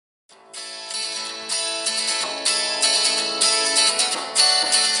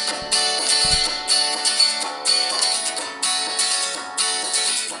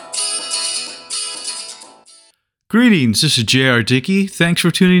Greetings, this is J.R. Dickey. Thanks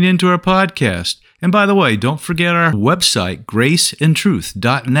for tuning in to our podcast. And by the way, don't forget our website,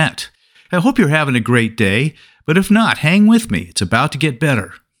 graceandtruth.net. I hope you're having a great day, but if not, hang with me. It's about to get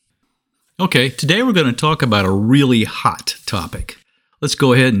better. Okay, today we're going to talk about a really hot topic. Let's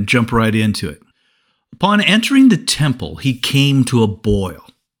go ahead and jump right into it. Upon entering the temple, he came to a boil.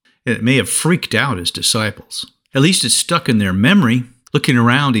 It may have freaked out his disciples. At least it stuck in their memory. Looking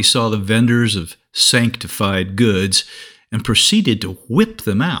around, he saw the vendors of sanctified goods and proceeded to whip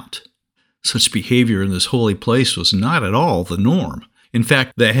them out. Such behavior in this holy place was not at all the norm. In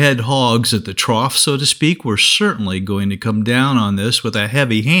fact, the head hogs at the trough, so to speak, were certainly going to come down on this with a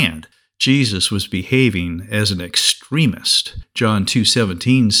heavy hand. Jesus was behaving as an extremist. John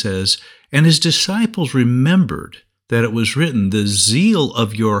 2:17 says, "And his disciples remembered that it was written, 'The zeal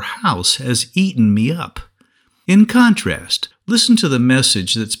of your house has eaten me up.'" In contrast, listen to the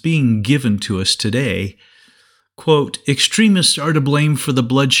message that's being given to us today. Quote, "Extremists are to blame for the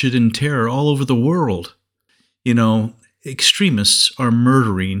bloodshed and terror all over the world." You know, extremists are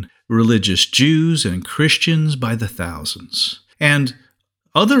murdering religious Jews and Christians by the thousands. And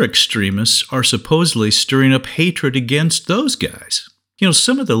other extremists are supposedly stirring up hatred against those guys. You know,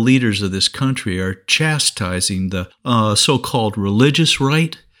 some of the leaders of this country are chastising the so-called religious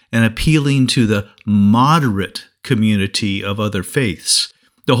right and appealing to the moderate community of other faiths.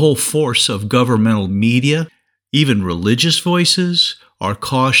 The whole force of governmental media, even religious voices, are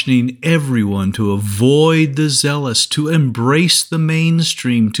cautioning everyone to avoid the zealous, to embrace the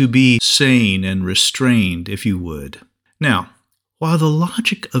mainstream, to be sane and restrained, if you would. Now, while the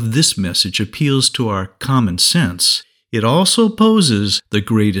logic of this message appeals to our common sense, it also poses the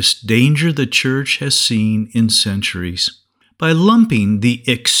greatest danger the church has seen in centuries. By lumping the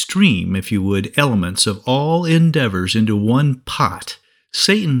extreme, if you would, elements of all endeavors into one pot,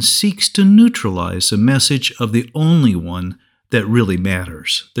 Satan seeks to neutralize the message of the only one that really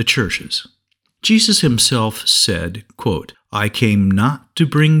matters, the churches. Jesus himself said, quote, "I came not to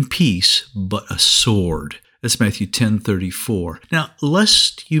bring peace, but a sword." That's Matthew 10:34. Now,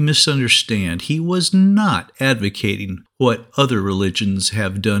 lest you misunderstand, he was not advocating what other religions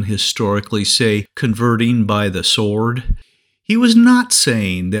have done historically, say, converting by the sword. He was not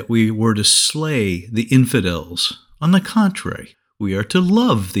saying that we were to slay the infidels. On the contrary, we are to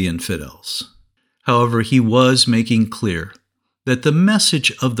love the infidels. However, he was making clear that the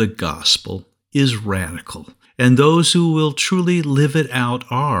message of the gospel is radical, and those who will truly live it out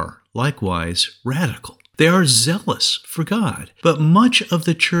are, likewise, radical. They are zealous for God, but much of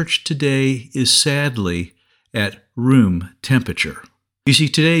the church today is sadly at room temperature. You see,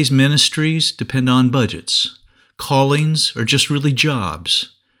 today's ministries depend on budgets. Callings are just really jobs.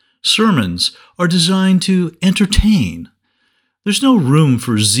 Sermons are designed to entertain. There's no room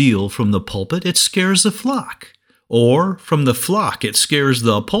for zeal from the pulpit. It scares the flock. Or from the flock, it scares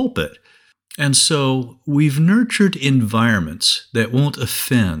the pulpit. And so we've nurtured environments that won't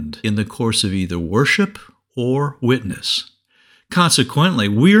offend in the course of either worship or witness. Consequently,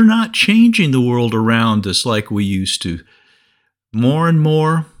 we're not changing the world around us like we used to. More and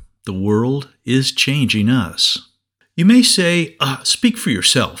more, the world is changing us. You may say, speak for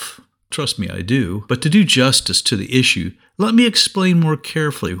yourself. Trust me, I do. But to do justice to the issue, let me explain more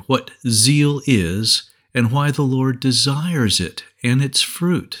carefully what zeal is and why the Lord desires it and its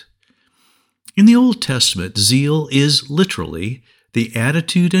fruit. In the Old Testament, zeal is literally the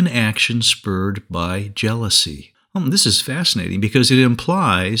attitude and action spurred by jealousy. This is fascinating because it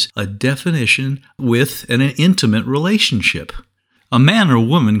implies a definition with an intimate relationship. A man or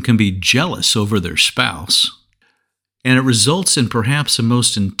woman can be jealous over their spouse, and it results in perhaps the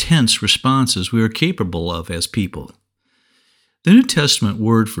most intense responses we are capable of as people. The New Testament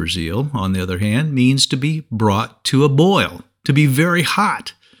word for zeal, on the other hand, means to be brought to a boil, to be very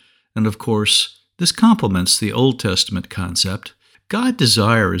hot. And of course, this complements the Old Testament concept. God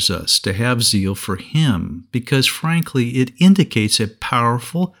desires us to have zeal for Him because, frankly, it indicates a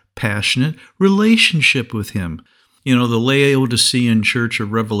powerful, passionate relationship with Him. You know, the Laodicean church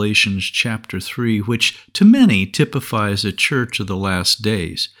of Revelations chapter 3, which to many typifies the church of the last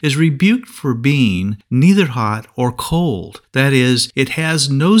days, is rebuked for being neither hot or cold. That is, it has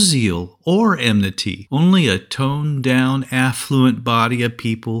no zeal or enmity, only a toned-down, affluent body of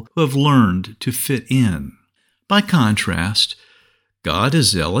people who have learned to fit in. By contrast, God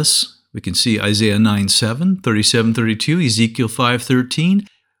is zealous. We can see Isaiah 9:7, 37:32, Ezekiel 5:13.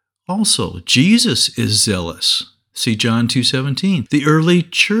 Also, Jesus is zealous. See John 2:17. The early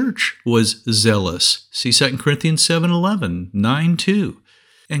church was zealous. See 2 Corinthians 7:11, 9:2.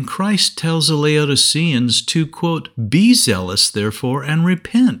 And Christ tells the Laodiceans to, quote, "Be zealous, therefore, and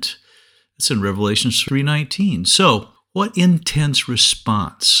repent." It's in Revelation 3:19. So, what intense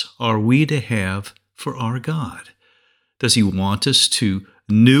response are we to have for our God? Does he want us to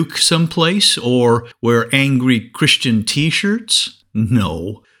nuke someplace or wear angry Christian t-shirts?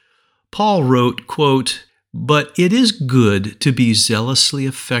 No. Paul wrote, quote, "But it is good to be zealously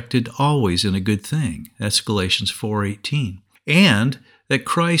affected always in a good thing." That's Galatians 4:18. And that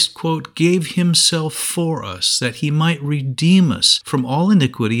Christ, quote, "gave himself for us, that he might redeem us from all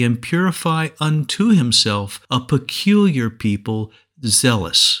iniquity and purify unto himself a peculiar people,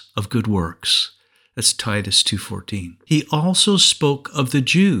 zealous of good works." That's Titus 2:14. He also spoke of the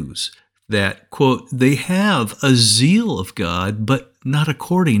Jews, that, quote, "they have a zeal of God, but not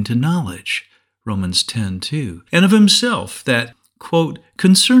according to knowledge." Romans 10:2. And of himself, that, quote,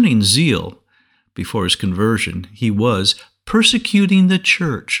 "concerning zeal," before his conversion, he was persecuting the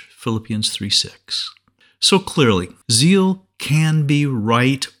church, Philippians 3:6. So clearly, zeal can be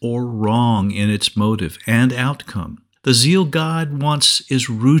right or wrong in its motive and outcome. The zeal God wants is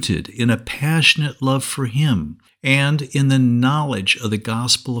rooted in a passionate love for him and in the knowledge of the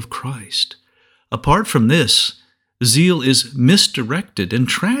gospel of Christ. Apart from this, zeal is misdirected and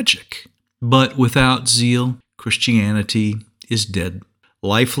tragic. But without zeal, Christianity is dead,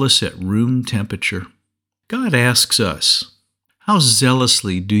 lifeless at room temperature. God asks us, how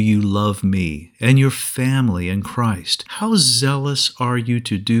zealously do you love me and your family in Christ? How zealous are you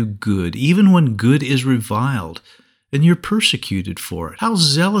to do good, even when good is reviled and you're persecuted for it? How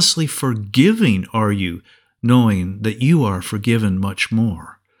zealously forgiving are you, knowing that you are forgiven much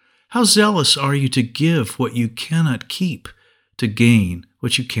more? How zealous are you to give what you cannot keep, to gain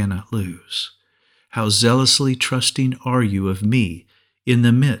what you cannot lose? How zealously trusting are you of me in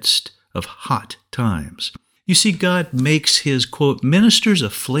the midst of hot times? You see, God makes his, quote, ministers a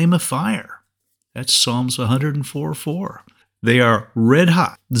flame of fire. That's Psalms 104:4. They are red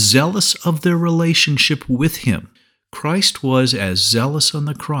hot, zealous of their relationship with him. Christ was as zealous on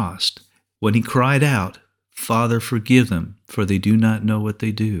the cross when he cried out, "Father, forgive them, for they do not know what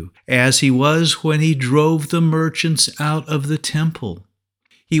they do," as he was when he drove the merchants out of the temple.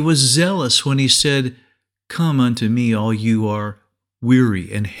 He was zealous when he said, "Come unto me, all you are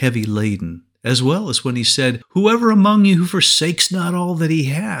weary and heavy laden," as well as when he said, "Whoever among you who forsakes not all that he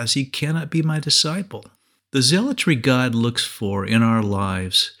has, he cannot be my disciple." The zealotry God looks for in our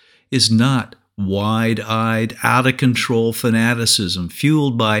lives is not wide-eyed, out-of-control fanaticism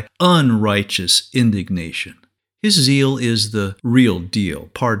fueled by unrighteous indignation. His zeal is the real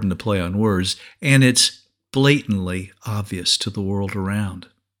deal, pardon the play on words, and it's blatantly obvious to the world around.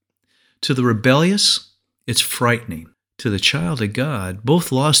 To the rebellious, it's frightening. To the child of God,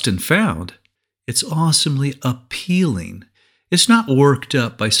 both lost and found, it's awesomely appealing. It's not worked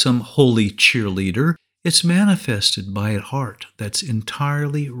up by some holy cheerleader. It's manifested by a heart that's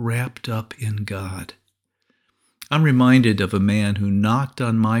entirely wrapped up in God. I'm reminded of a man who knocked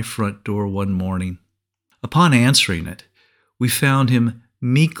on my front door one morning. Upon answering it, we found him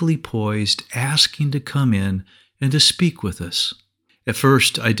meekly poised, asking to come in and to speak with us. At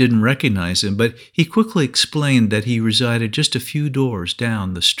first, I didn't recognize him, but he quickly explained that he resided just a few doors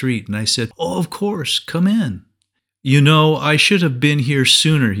down the street, and I said, "Oh, of course, come in." "You know, I should have been here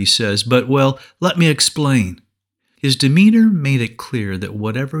sooner," he says, "but, well, let me explain." His demeanor made it clear that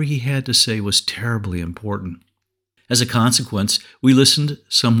whatever he had to say was terribly important. As a consequence, we listened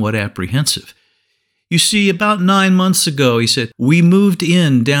somewhat apprehensive. "You see, about 9 months ago," he said, "we moved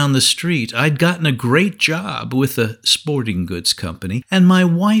in down the street. I'd gotten a great job with a sporting goods company, and my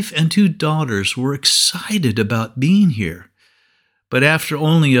wife and 2 daughters were excited about being here. But after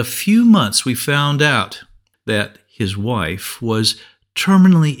only a few months, we found out that his wife was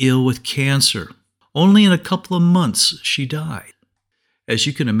terminally ill with cancer. Only in a couple of months, she died. As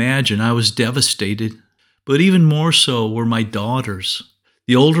you can imagine, I was devastated, but even more so were my daughters.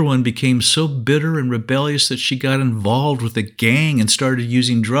 The older one became so bitter and rebellious that she got involved with a gang and started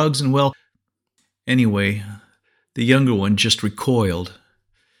using drugs, and well, anyway, the younger one just recoiled.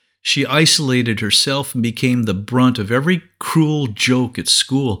 She isolated herself and became the brunt of every cruel joke at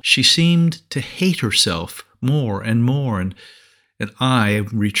school. She seemed to hate herself more and more, and I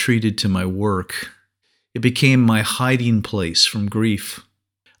retreated to my work. It became my hiding place from grief.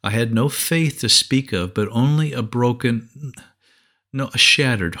 I had no faith to speak of, but only a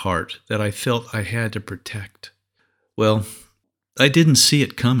shattered heart that I felt I had to protect. Well, I didn't see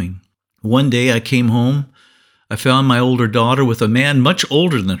it coming. One day I came home. I found my older daughter with a man much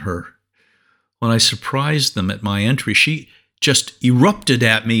older than her. When I surprised them at my entry, she just erupted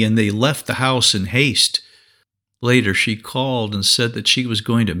at me and they left the house in haste. Later, she called and said that she was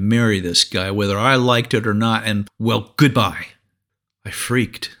going to marry this guy, whether I liked it or not, and, well, goodbye. I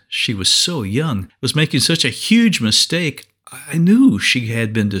freaked. She was so young, was making such a huge mistake. I knew she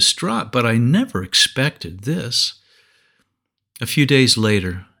had been distraught, but I never expected this. A few days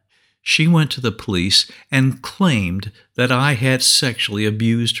later, she went to the police and claimed that I had sexually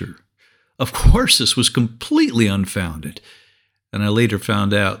abused her. Of course, this was completely unfounded, and I later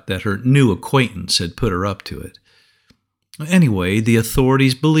found out that her new acquaintance had put her up to it. Anyway, the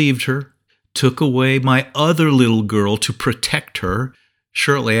authorities believed her, took away my other little girl to protect her.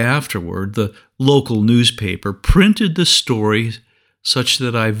 Shortly afterward, the local newspaper printed the story such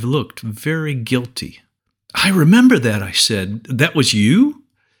that I've looked very guilty. I remember that, I said. That was you?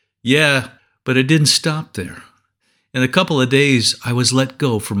 Yeah, but it didn't stop there. In a couple of days, I was let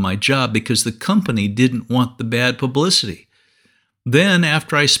go from my job because the company didn't want the bad publicity. Then,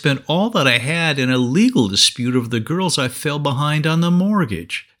 after I spent all that I had in a legal dispute over the girls, I fell behind on the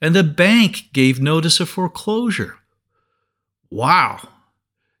mortgage, and the bank gave notice of foreclosure. Wow.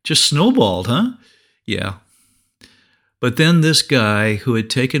 Just snowballed, huh? Yeah. But then this guy who had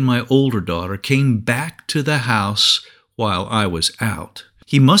taken my older daughter came back to the house while I was out.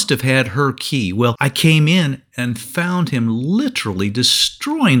 He must have had her key. Well, I came in and found him literally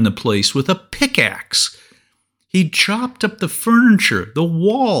destroying the place with a pickaxe. He chopped up the furniture, the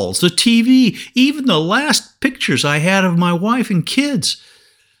walls, the TV, even the last pictures I had of my wife and kids.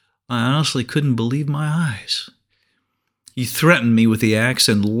 I honestly couldn't believe my eyes. He threatened me with the axe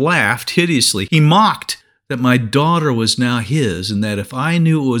and laughed hideously. He mocked that my daughter was now his and that if I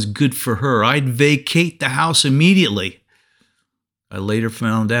knew it was good for her, I'd vacate the house immediately. I later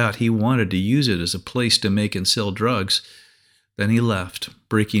found out he wanted to use it as a place to make and sell drugs. Then he left,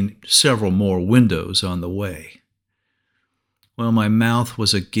 breaking several more windows on the way. Well, my mouth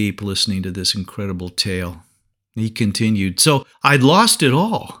was agape listening to this incredible tale. He continued, so I'd lost it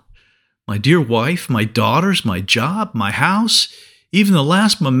all. My dear wife, my daughters, my job, my house, even the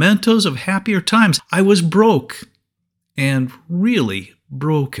last mementos of happier times. I was broke, and really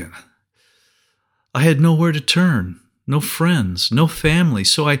broken. I had nowhere to turn. No friends, no family,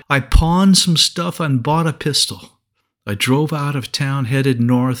 so I pawned some stuff and bought a pistol. I drove out of town, headed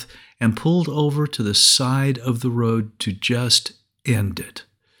north, and pulled over to the side of the road to just end it.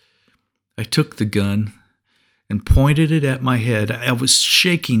 I took the gun and pointed it at my head. I was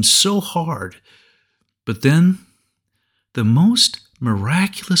shaking so hard. But then the most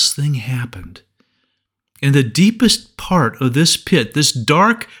miraculous thing happened. In the deepest part of this pit, this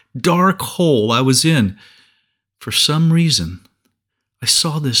dark, dark hole I was in, for some reason, I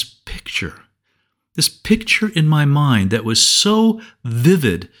saw this picture in my mind that was so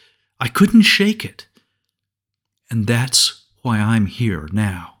vivid, I couldn't shake it. And that's why I'm here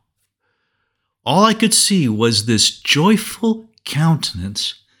now. All I could see was this joyful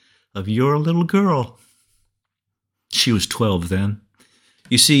countenance of your little girl. She was 12 then.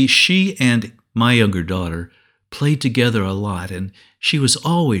 You see, she and my younger daughter played together a lot, and she was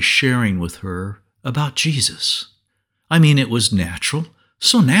always sharing with her about Jesus. I mean, it was natural,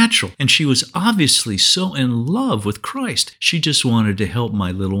 so natural, and she was obviously so in love with Christ. She just wanted to help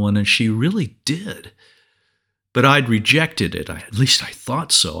my little one, and she really did. But I'd rejected it. At least I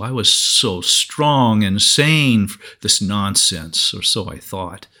thought so. I was so strong and sane for this nonsense, or so I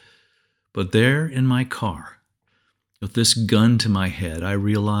thought. But there in my car, with this gun to my head, I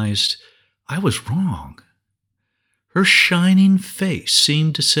realized I was wrong. Her shining face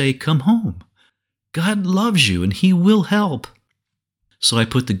seemed to say, "Come home. God loves you and He will help." So I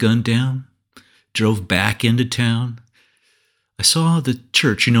put the gun down, drove back into town. I saw the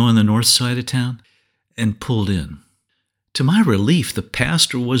church, on the north side of town, and pulled in. To my relief, the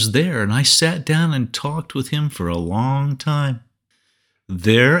pastor was there, and I sat down and talked with him for a long time.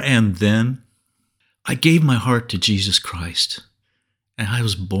 There and then, I gave my heart to Jesus Christ, and I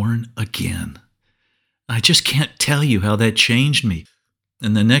was born again. I just can't tell you how that changed me.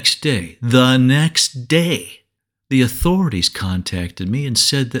 And the next day, the authorities contacted me and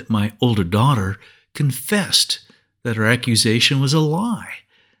said that my older daughter confessed that her accusation was a lie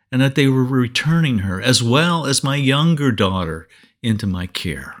and that they were returning her, as well as my younger daughter, into my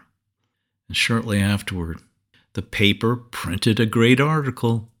care. And shortly afterward, the paper printed a great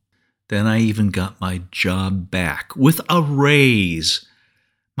article. Then I even got my job back with a raise.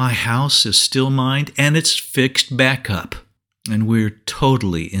 My house is still mine, and it's fixed back up. And we're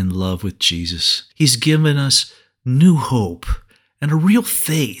totally in love with Jesus. He's given us new hope and a real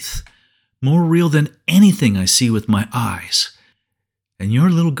faith, more real than anything I see with my eyes. And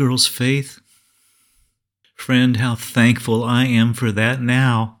your little girl's faith? Friend, how thankful I am for that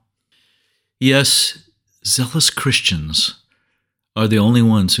now. Yes, zealous Christians are the only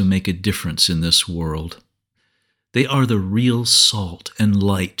ones who make a difference in this world. They are the real salt and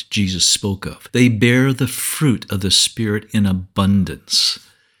light Jesus spoke of. They bear the fruit of the Spirit in abundance.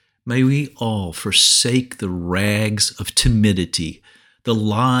 May we all forsake the rags of timidity, the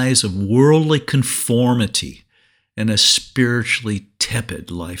lies of worldly conformity, and a spiritually tepid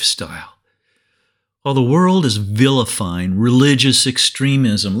lifestyle. While the world is vilifying religious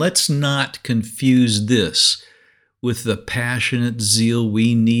extremism, let's not confuse this with the passionate zeal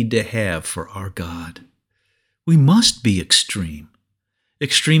we need to have for our God. We must be extreme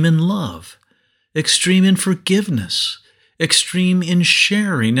in love, extreme in forgiveness, extreme in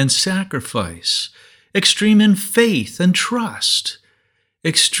sharing and sacrifice, extreme in faith and trust,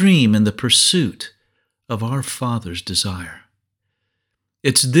 extreme in the pursuit of our Father's desire.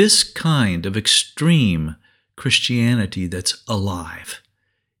 It's this kind of extreme Christianity that's alive.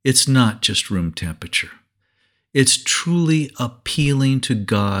 It's not just room temperature. It's truly appealing to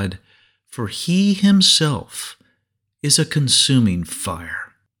God, for He Himself is a consuming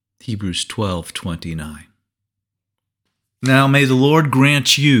fire. Hebrews 12:29. Now may the Lord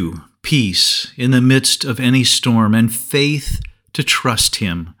grant you peace in the midst of any storm and faith to trust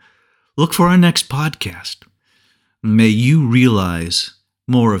Him. Look for our next podcast. May you realize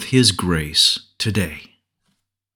more of His grace today.